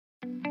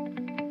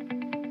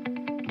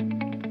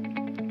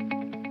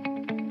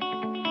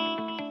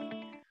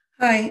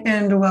Hi,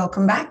 and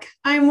welcome back.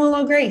 I'm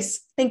Willow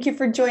Grace. Thank you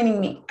for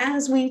joining me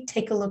as we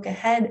take a look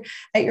ahead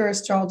at your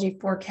astrology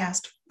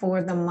forecast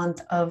for the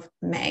month of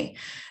May.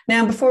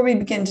 Now, before we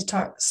begin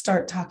to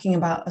start talking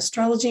about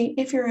astrology,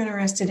 if you're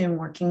interested in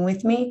working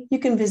with me, you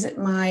can visit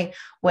my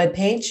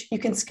webpage. You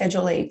can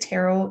schedule a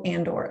tarot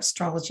and/or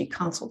astrology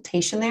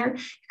consultation there.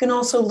 You can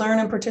also learn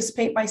and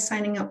participate by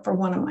signing up for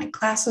one of my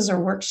classes or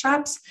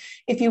workshops.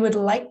 If you would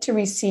like to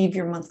receive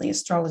your monthly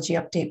astrology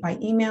update by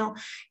email,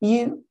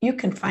 you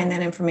can find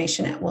that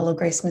information at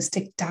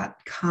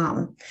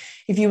willowgracemystic.com.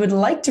 If you would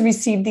like to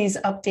receive these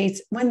updates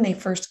when they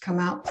first come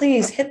out,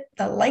 please hit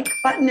the like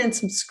button and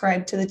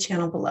subscribe to the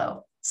channel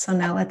below. So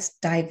now let's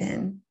dive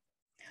in.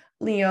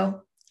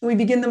 Leo, we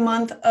begin the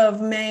month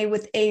of May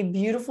with a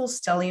beautiful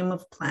stellium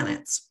of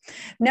planets.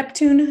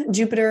 Neptune,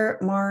 Jupiter,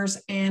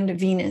 Mars, and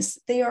Venus.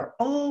 They are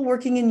all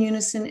working in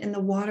unison in the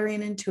watery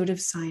and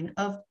intuitive sign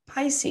of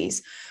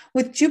Pisces.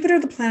 With Jupiter,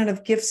 the planet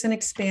of gifts and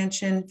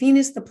expansion,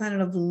 Venus, the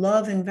planet of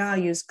love and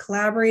values,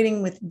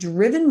 collaborating with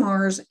driven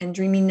Mars and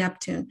dreamy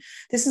Neptune.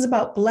 This is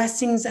about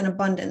blessings and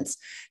abundance.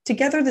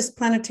 Together, this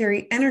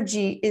planetary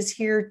energy is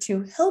here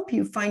to help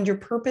you find your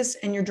purpose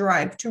and your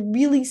drive, to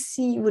really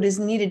see what is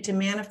needed to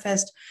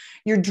manifest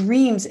your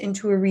dreams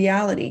into a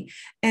reality.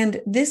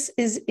 And this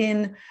is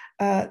in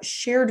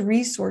shared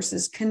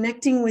resources,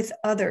 connecting with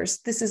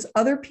others. This is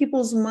other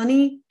people's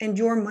money and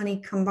your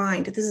money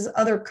combined. This is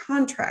other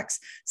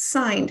contracts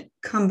signed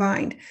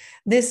combined.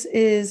 This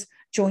is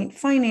joint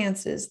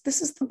finances.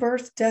 This is the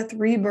birth, death,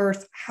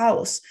 rebirth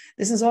house.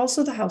 This is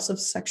also the house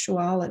of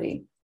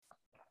sexuality.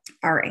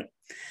 All right.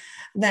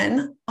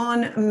 Then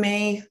on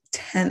May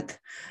 10th,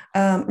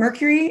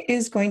 Mercury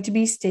is going to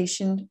be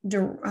stationed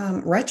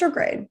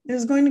retrograde. It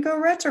is going to go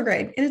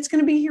retrograde, and it's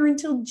going to be here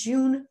until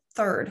June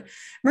 3rd.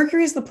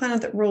 Mercury is the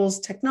planet that rules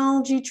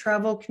technology,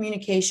 travel,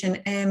 communication,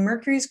 and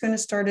Mercury is going to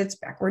start its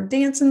backward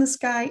dance in the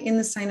sky in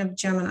the sign of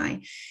Gemini.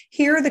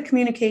 Here, the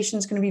communication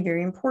is going to be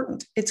very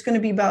important. It's going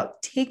to be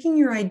about taking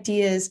your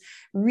ideas,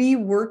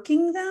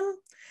 reworking them,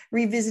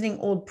 revisiting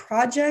old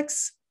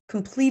projects,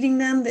 completing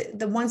them,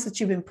 the ones that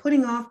you've been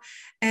putting off,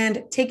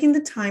 and taking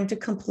the time to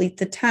complete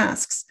the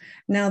tasks.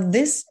 Now,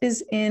 this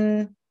is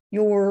in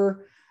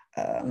your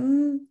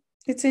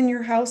it's in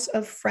your house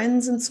of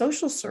friends and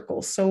social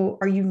circles. So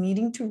are you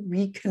needing to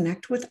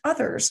reconnect with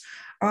others?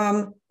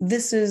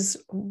 This is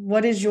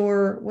what is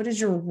your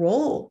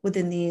role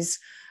within these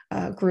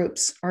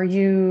groups? Are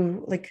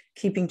you like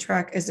keeping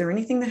track? Is there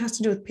anything that has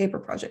to do with paper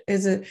project?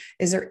 Is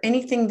there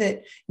anything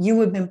that you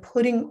have been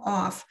putting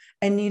off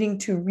and needing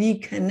to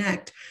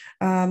reconnect?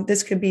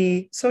 This could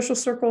be social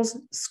circles,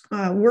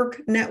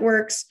 work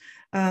networks,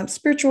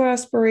 spiritual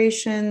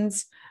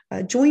aspirations,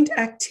 joint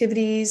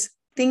activities,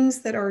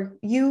 things that are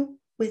you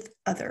with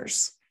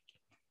others.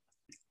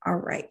 All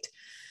right.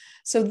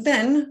 So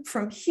then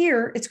from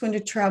here, it's going to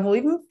travel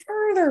even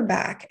further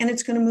back, and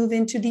it's going to move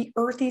into the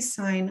earthy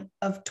sign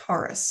of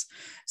Taurus.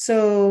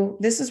 So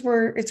this is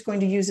where it's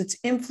going to use its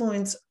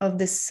influence of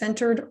this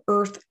centered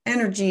earth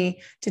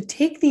energy to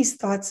take these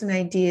thoughts and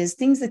ideas,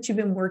 things that you've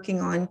been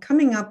working on,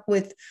 coming up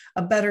with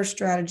a better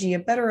strategy, a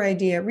better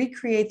idea,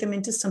 recreate them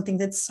into something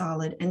that's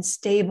solid and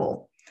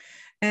stable.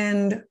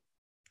 And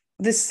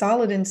this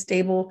solid and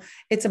stable,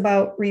 it's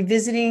about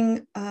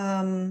revisiting,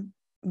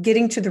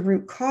 getting to the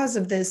root cause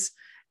of this,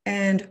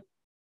 and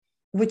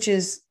which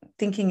is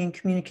thinking and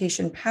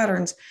communication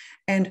patterns,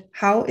 and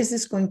how is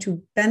this going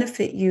to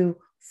benefit you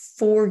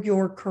for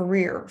your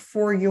career,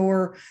 for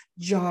your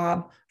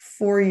job,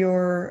 for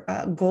your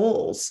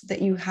goals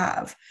that you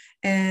have,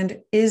 and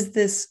is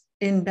this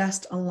in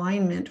best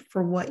alignment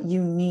for what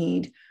you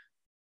need,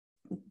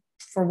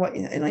 for what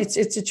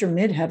it's your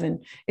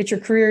midheaven, it's your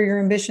career, your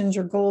ambitions,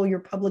 your goal, your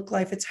public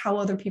life. It's how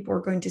other people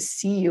are going to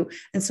see you.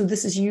 And so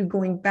this is you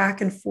going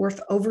back and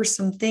forth over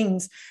some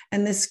things.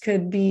 And this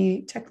could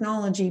be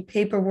technology,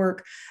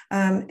 paperwork,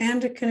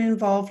 and it can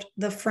involve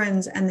the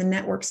friends and the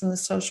networks and the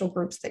social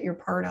groups that you're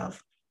part of.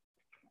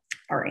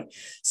 All right.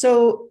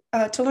 So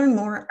to learn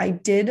more, I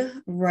did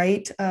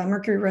write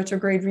Mercury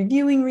retrograde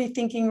reviewing,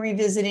 rethinking,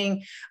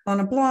 revisiting on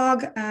a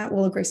blog at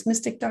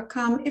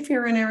willowgracemystic.com. If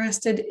you're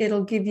interested,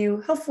 it'll give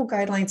you helpful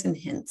guidelines and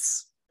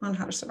hints on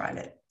how to survive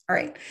it. All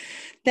right.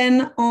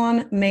 Then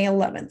on May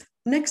 11th,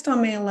 next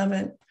on May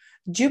 11th,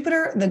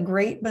 Jupiter, the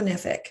great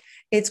benefic,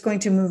 it's going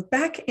to move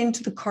back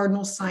into the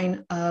cardinal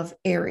sign of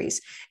Aries.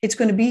 It's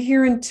going to be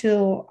here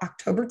until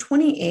October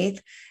 28th.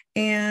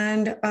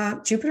 And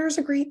Jupiter is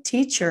a great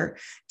teacher.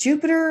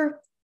 Jupiter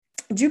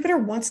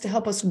wants to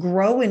help us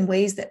grow in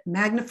ways that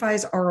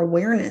magnifies our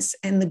awareness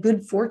and the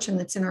good fortune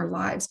that's in our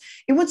lives.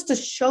 It wants to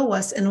show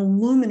us and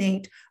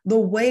illuminate the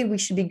way we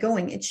should be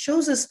going. It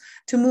shows us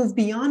to move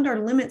beyond our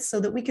limits so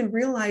that we can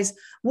realize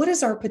what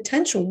is our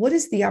potential, what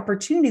is the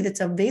opportunity that's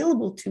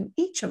available to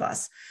each of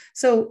us.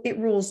 So it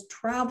rules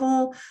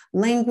travel,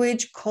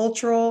 language,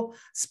 cultural,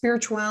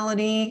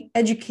 spirituality,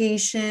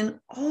 education,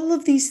 all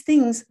of these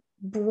things,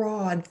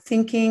 broad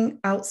thinking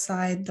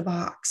outside the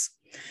box.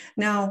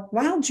 Now,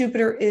 while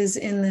Jupiter is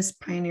in this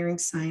pioneering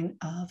sign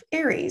of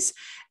Aries,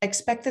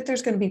 expect that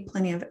there's going to be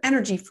plenty of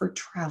energy for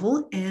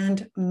travel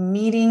and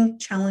meeting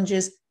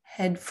challenges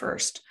head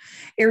first.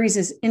 Aries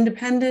is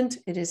independent,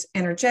 it is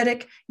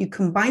energetic. You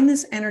combine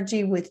this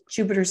energy with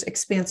Jupiter's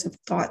expansive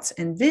thoughts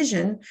and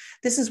vision.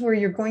 This is where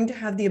you're going to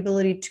have the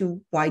ability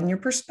to widen your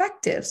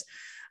perspectives,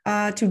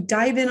 to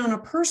dive in on a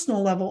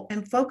personal level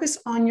and focus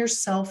on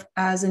yourself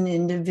as an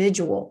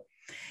individual.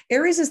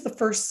 Aries is the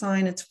first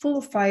sign. It's full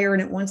of fire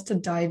and it wants to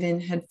dive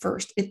in head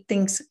first. It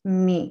thinks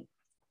me.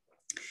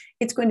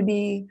 It's going to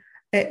be,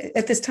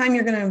 at this time,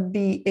 you're going to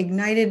be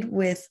ignited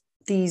with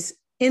these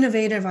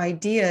innovative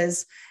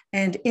ideas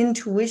and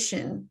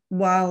intuition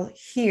while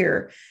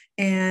here.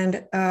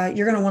 And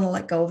you're going to want to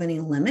let go of any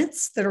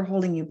limits that are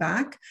holding you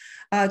back,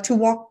 to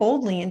walk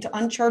boldly into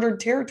uncharted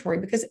territory,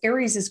 because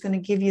Aries is going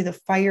to give you the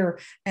fire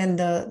and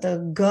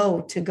the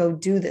go to go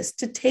do this,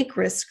 to take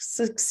risks,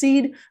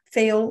 succeed,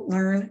 fail,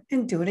 learn,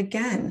 and do it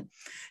again.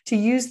 To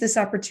use this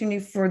opportunity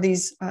for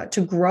these,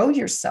 to grow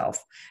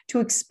yourself, to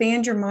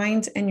expand your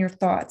mind and your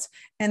thoughts.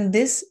 And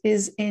this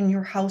is in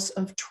your house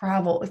of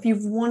travel. If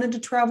you've wanted to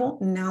travel,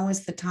 now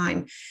is the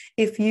time.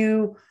 If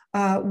you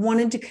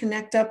wanted to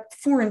connect up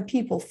foreign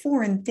people,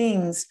 foreign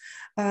things,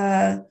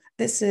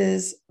 this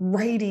is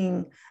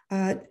writing,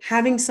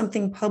 having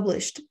something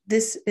published.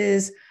 This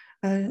is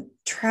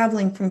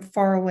traveling from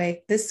far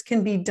away. This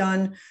can be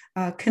done,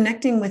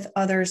 connecting with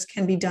others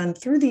can be done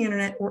through the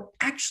internet or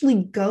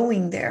actually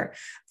going there.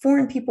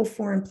 Foreign people,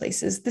 foreign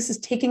places. This is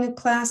taking a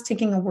class,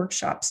 taking a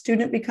workshop.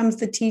 Student becomes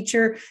the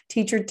teacher,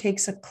 teacher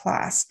takes a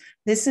class.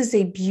 This is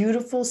a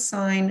beautiful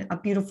sign, a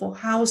beautiful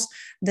house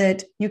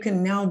that you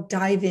can now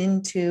dive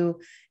into,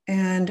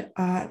 and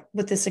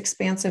with this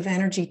expansive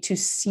energy to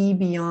see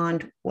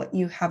beyond what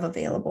you have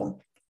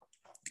available.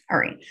 All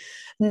right,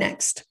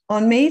 next,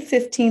 on May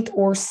 15th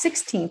or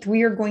 16th,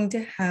 we are going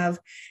to have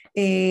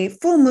a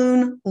full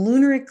moon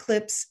lunar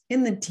eclipse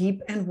in the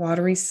deep and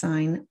watery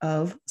sign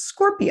of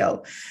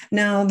Scorpio.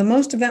 Now, the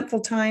most eventful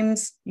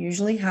times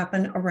usually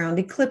happen around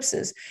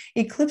eclipses.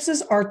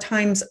 Eclipses are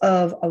times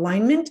of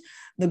alignment.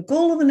 The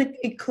goal of an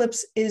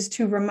eclipse is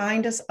to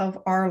remind us of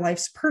our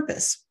life's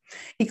purpose.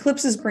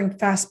 Eclipses bring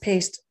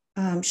fast-paced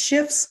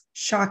shifts,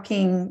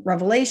 shocking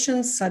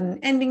revelations, sudden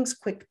endings,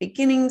 quick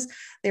beginnings.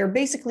 They're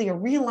basically a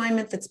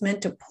realignment that's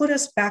meant to put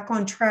us back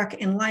on track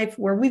in life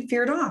where we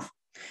veered off.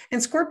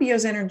 And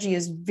Scorpio's energy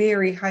is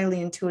very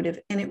highly intuitive,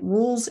 and it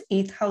rules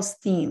eighth house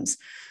themes.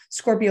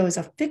 Scorpio is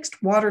a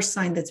fixed water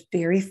sign that's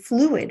very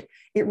fluid.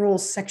 It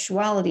rules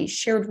sexuality,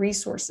 shared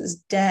resources,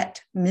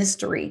 debt,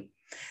 mystery.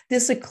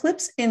 This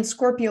eclipse in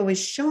Scorpio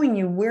is showing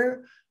you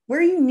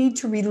where you need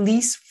to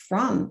release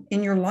from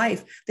in your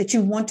life, that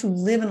you want to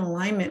live in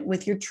alignment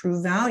with your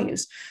true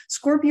values.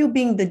 Scorpio,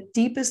 being the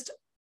deepest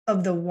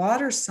of the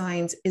water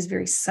signs, is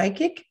very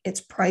psychic,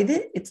 it's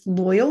private, it's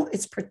loyal,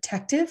 it's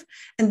protective.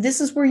 And this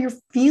is where you're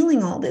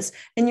feeling all this,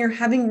 and you're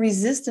having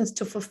resistance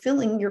to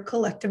fulfilling your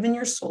collective and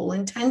your soul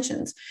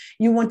intentions.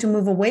 You want to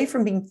move away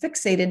from being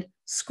fixated,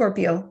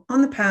 Scorpio,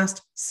 on the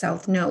past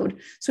south node,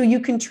 so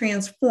you can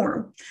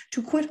transform,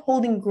 to quit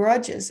holding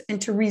grudges,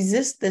 and to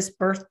resist this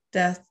birth,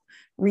 death,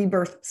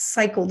 rebirth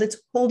cycle that's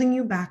holding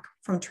you back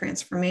from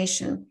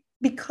transformation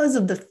because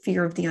of the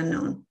fear of the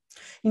unknown.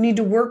 You need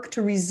to work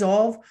to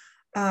resolve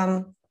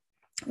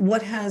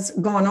what has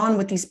gone on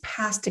with these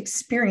past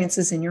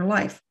experiences in your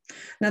life.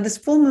 Now, this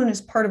full moon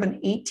is part of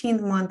an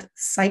 18-month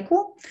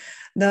cycle.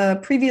 The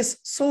previous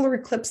solar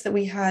eclipse that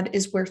we had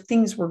is where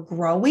things were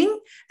growing,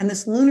 and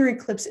this lunar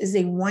eclipse is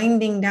a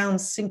winding down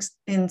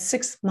in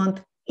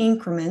 6-month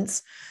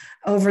increments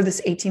over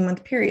this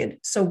 18-month period.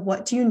 So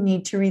what do you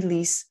need to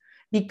release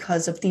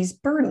because of these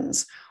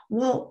burdens?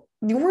 Well,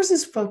 yours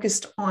is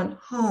focused on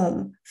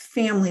home,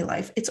 family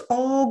life. It's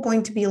all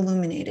going to be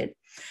illuminated.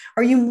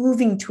 Are you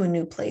moving to a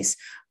new place?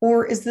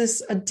 Or is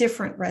this a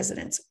different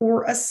residence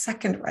or a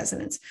second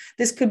residence?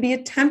 This could be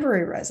a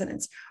temporary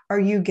residence. Are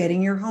you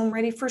getting your home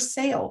ready for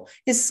sale?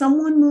 Is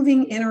someone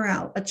moving in or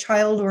out, a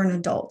child or an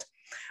adult?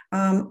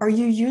 Are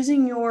you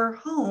using your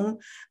home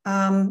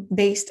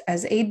based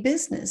as a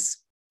business?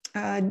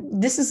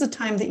 This is a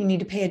time that you need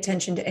to pay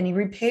attention to any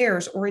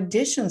repairs or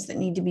additions that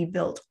need to be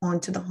built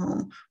onto the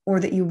home, or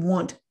that you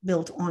want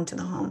built onto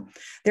the home.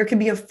 There could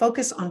be a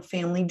focus on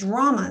family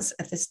dramas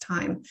at this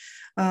time.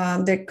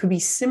 That could be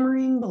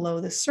simmering below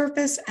the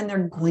surface, and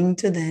they're going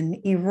to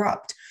then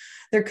erupt.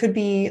 There could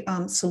be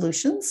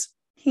solutions,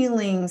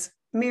 healings,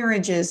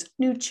 marriages,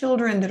 new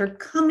children that are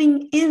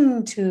coming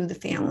into the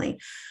family.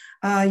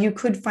 You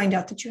could find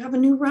out that you have a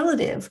new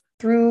relative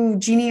through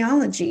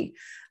genealogy.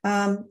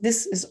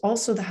 This is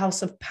also the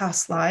house of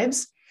past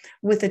lives,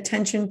 with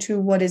attention to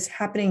what is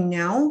happening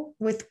now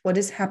with what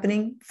is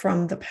happening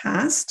from the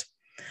past.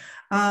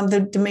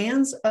 The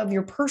demands of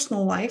your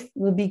personal life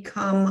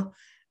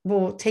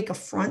will take a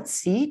front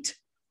seat,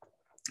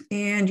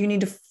 and you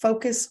need to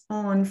focus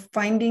on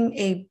finding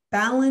a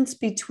balance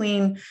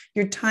between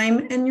your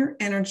time and your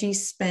energy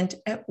spent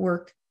at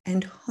work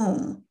and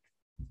home.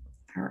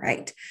 All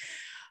right.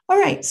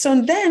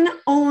 So then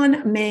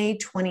on May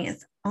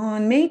 20th,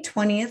 On May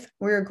 20th,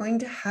 we're going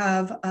to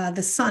have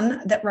the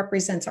sun that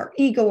represents our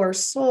ego, our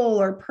soul,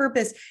 our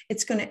purpose.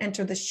 It's going to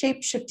enter the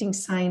shape-shifting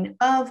sign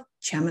of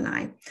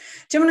Gemini.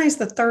 Gemini is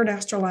the third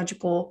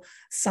astrological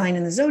sign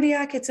in the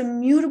zodiac. It's a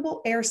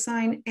mutable air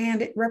sign,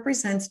 and it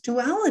represents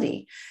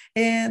duality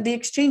and the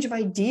exchange of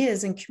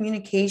ideas and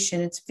communication.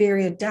 It's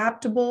very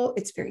adaptable.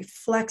 It's very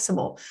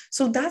flexible.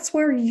 So that's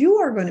where you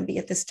are going to be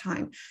at this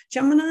time.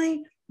 Gemini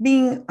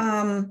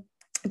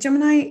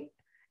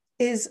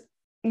is,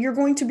 you're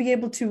going to be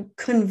able to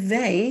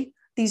convey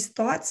these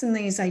thoughts and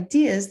these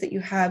ideas that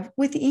you have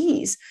with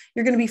ease.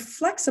 You're going to be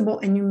flexible,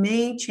 and you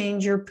may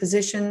change your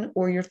position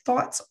or your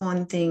thoughts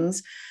on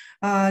things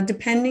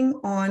depending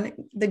on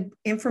the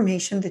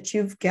information that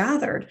you've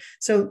gathered.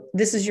 So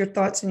this is your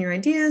thoughts and your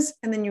ideas,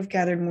 and then you've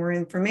gathered more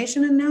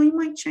information, and now you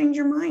might change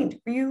your mind,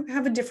 or you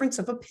have a difference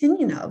of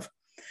opinion of.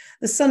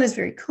 The sun is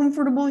very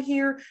comfortable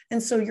here,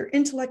 and so your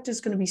intellect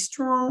is going to be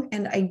strong,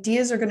 and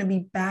ideas are going to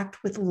be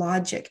backed with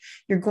logic.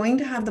 You're going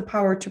to have the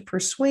power to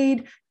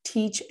persuade,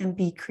 teach, and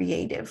be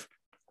creative.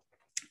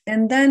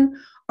 And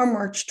then on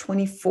March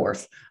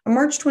 24th. On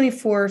March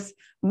 24th,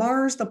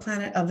 Mars, the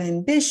planet of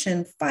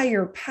ambition,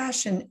 fire,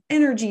 passion,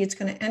 energy, it's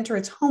going to enter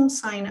its home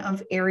sign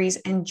of Aries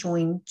and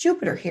join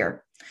Jupiter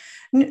here.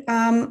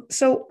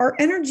 So our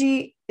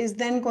energy is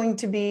then going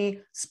to be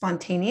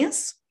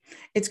spontaneous.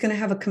 It's going to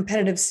have a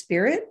competitive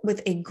spirit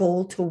with a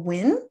goal to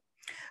win,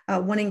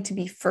 wanting to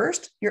be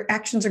first. Your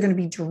actions are going to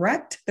be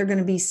direct. They're going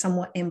to be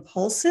somewhat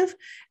impulsive,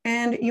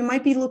 and you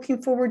might be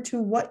looking forward to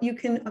what you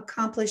can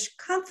accomplish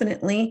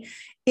confidently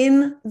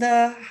in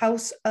the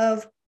house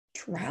of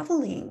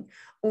traveling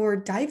or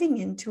diving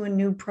into a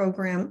new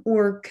program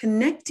or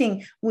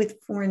connecting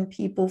with foreign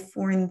people,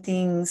 foreign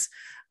things,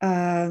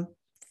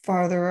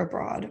 farther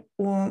abroad,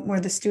 or where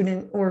the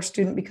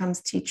student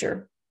becomes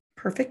teacher.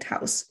 Perfect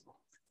house.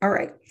 All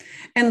right.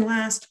 And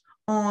last,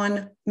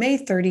 on May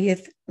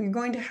 30th, we're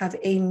going to have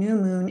a new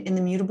moon in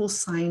the mutable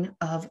sign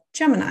of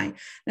Gemini.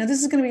 Now,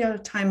 this is going to be a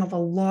time of a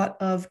lot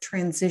of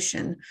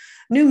transition.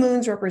 New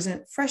moons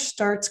represent fresh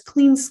starts,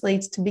 clean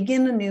slates to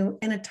begin anew,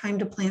 and a time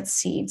to plant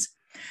seeds.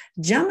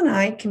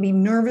 Gemini can be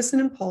nervous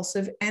and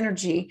impulsive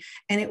energy,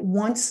 and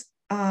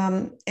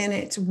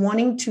it's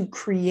wanting to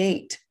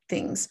create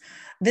things.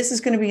 This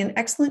is going to be an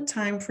excellent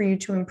time for you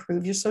to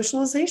improve your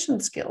socialization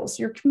skills,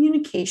 your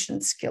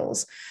communication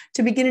skills,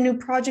 to begin a new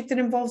project that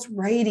involves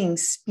writing,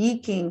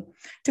 speaking,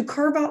 to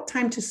carve out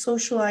time to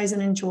socialize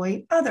and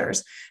enjoy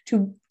others,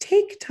 to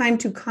take time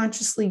to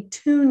consciously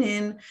tune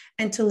in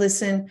and to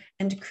listen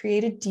and to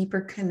create a deeper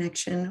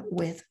connection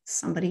with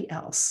somebody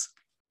else.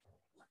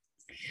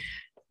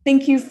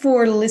 Thank you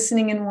for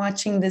listening and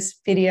watching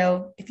this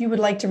video. If you would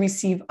like to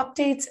receive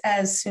updates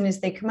as soon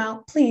as they come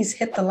out, please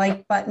hit the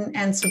like button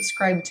and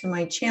subscribe to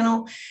my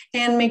channel.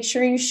 And make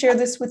sure you share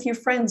this with your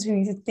friends who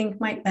you think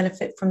might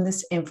benefit from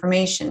this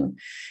information.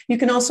 You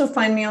can also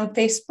find me on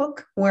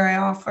Facebook, where I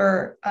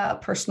offer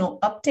personal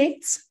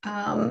updates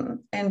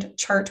and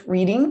chart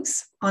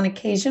readings on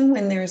occasion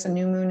when there's a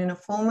new moon and a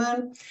full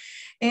moon.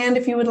 And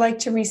if you would like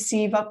to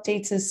receive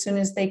updates as soon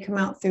as they come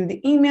out through the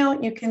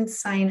email, you can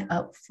sign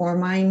up for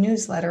my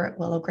newsletter at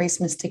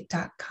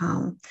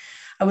willowgracemystic.com.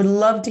 I would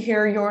love to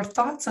hear your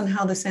thoughts on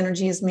how this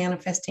energy is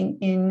manifesting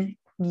in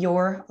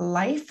your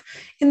life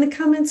in the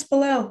comments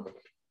below.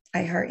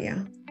 I heart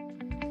you.